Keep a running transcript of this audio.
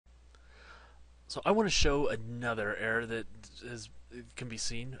So I want to show another error that can be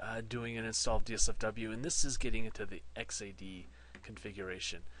seen doing an install of DSfW, and this is getting into the XAD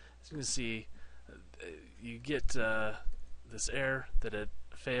configuration. As you can see, you get this error that it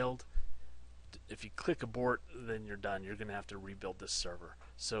failed. If you click abort, then you're done. You're going to have to rebuild this server.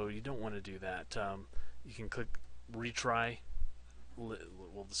 So you don't want to do that. You can click retry. We'll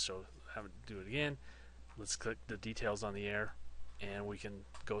just have it do it again. Let's click the details on the error, and we can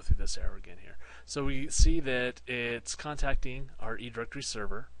go through this error again here. So we see that it's contacting our eDirectory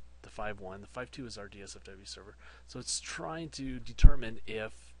server, the 5.1. The 5.2 is our DSfW server. So it's trying to determine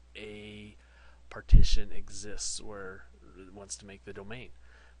if a partition exists where it wants to make the domain.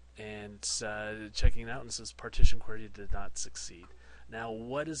 And checking it out, and it says partition query did not succeed. Now,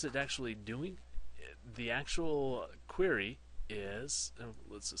 what is it actually doing? The actual query is,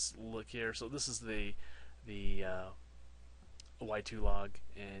 let's just look here. So this is the Y2 log,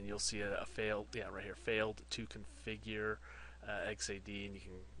 and you'll see a failed, right here, failed to configure XAD, and you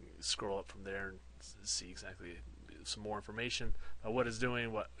can scroll up from there and see exactly some more information about what it's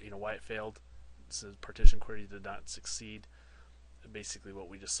doing, why it failed. It says partition query did not succeed. Basically, what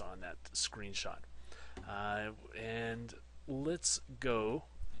we just saw in that screenshot. And let's go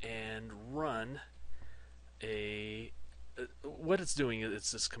and run what it's doing.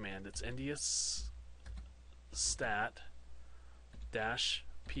 It's this command. It's ndstat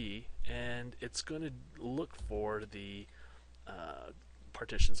 -p, and it's going to look for the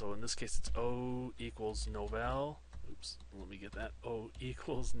partition. So in this case, it's O equals novell. Oops, let me get that. O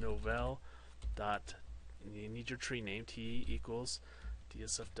equals novell dot. You need your tree name. T equals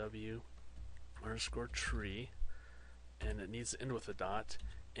DSfW underscore tree, and it needs to end with a dot.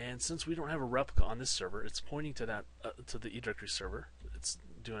 And since we don't have a replica on this server, it's pointing to that to the eDirectory server. It's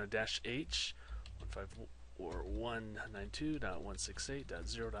doing a -h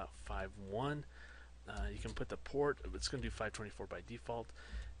 192.168.0.51. You can put the port. It's going to do 524 by default,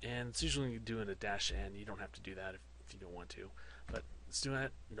 and it's usually doing a -n. You don't have to do that if you don't want to, but it's doing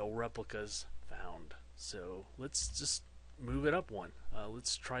it. No replicas found. So let's just move it up one.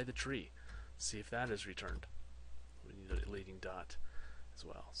 Let's try the tree. See if that is returned. We need a leading dot as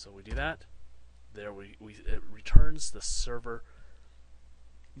well. So we do that. There it returns the server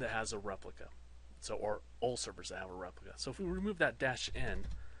that has a replica. So, or all servers that have a replica. So if we remove that -n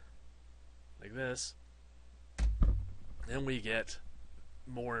like this, then we get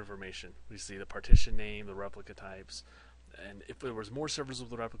more information. We see the partition name, the replica types, and if there was more servers with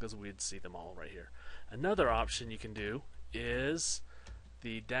the replicas, we'd see them all right here. Another option you can do is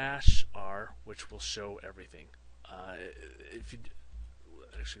the -r, which will show everything. If you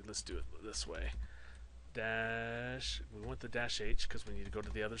actually, let's do it this way. We want the -h because we need to go to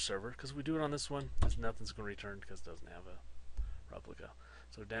the other server. Because we do it on this one, nothing's going to return because it doesn't have a replica.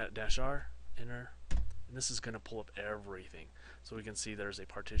 So -r, enter, and this is going to pull up everything. So we can see there's a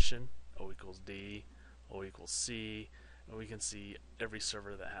partition, O equals D, O equals C, and we can see every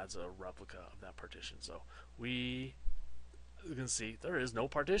server that has a replica of that partition. So we can see there is no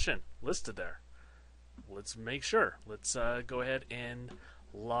partition listed there. Let's make sure. Let's go ahead and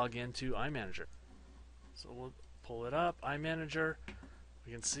log into iManager. So we'll pull it up, iManager.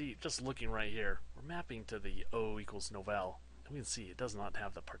 We can see, just looking right here, we're mapping to the O equals novell, and we can see it does not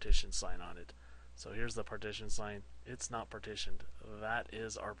have the partition sign on it. So here's the partition sign. It's not partitioned. That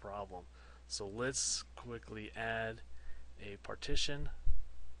is our problem. So let's quickly add a partition,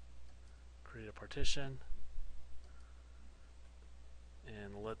 create a partition,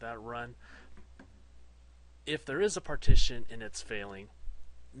 and let that run. If there is a partition and it's failing,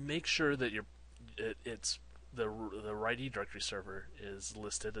 make sure that it's the right eDirectory server is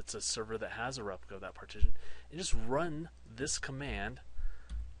listed. It's a server that has a replica of that partition, and just run this command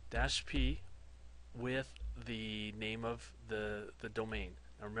 -p with the name of the domain.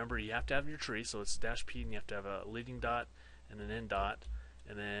 Now remember, you have to have your tree, so it's -p, and you have to have a leading dot and an end dot,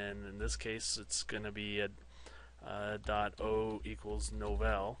 and then in this case it's going to be a .o equals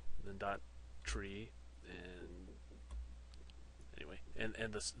novell, then .tree, and anyway,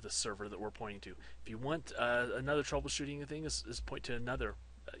 and the server that we're pointing to. If you want another troubleshooting thing, is point to another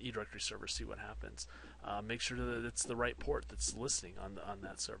eDirectory server, see what happens. Make sure that it's the right port that's listening on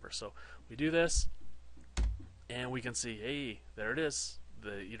that server. So we do this, and we can see, hey, there it is.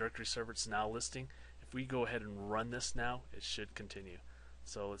 The eDirectory server is now listing. If we go ahead and run this now, it should continue.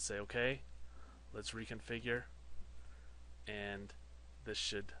 So let's say okay, let's reconfigure, and this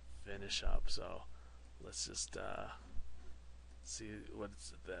should finish up. So let's just see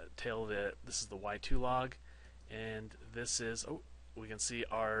what's the tail of it. This is the Y2 log, and this is, we can see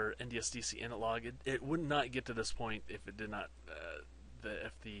our ndstat init log. It would not get to this point if it did not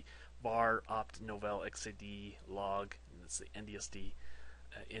if the var opt novell xad log, and it's the ndsd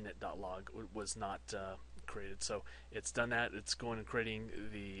init.log was not created. So it's done that. It's going and creating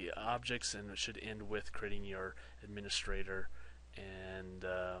the objects, and it should end with creating your administrator, and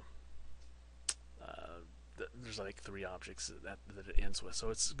there's like 3 objects that it ends with. So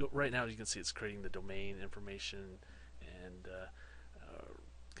it's right now, you can see it's creating the domain information and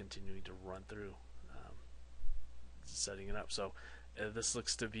continuing to run through setting it up. So this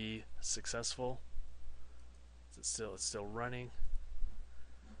looks to be successful. It's still running.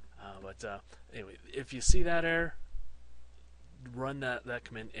 But anyway, if you see that error, run that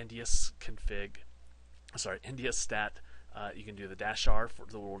command ndstat. You can do the -r for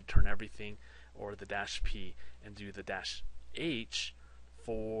the will return everything, or the -p, and do the -h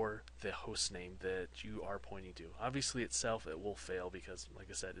for the host name that you are pointing to. Obviously itself it will fail because, like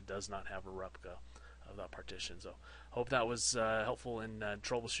I said, it does not have a replica of that partition. So hope that was helpful in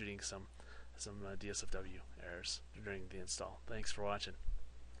troubleshooting some DSfW errors during the install. Thanks for watching.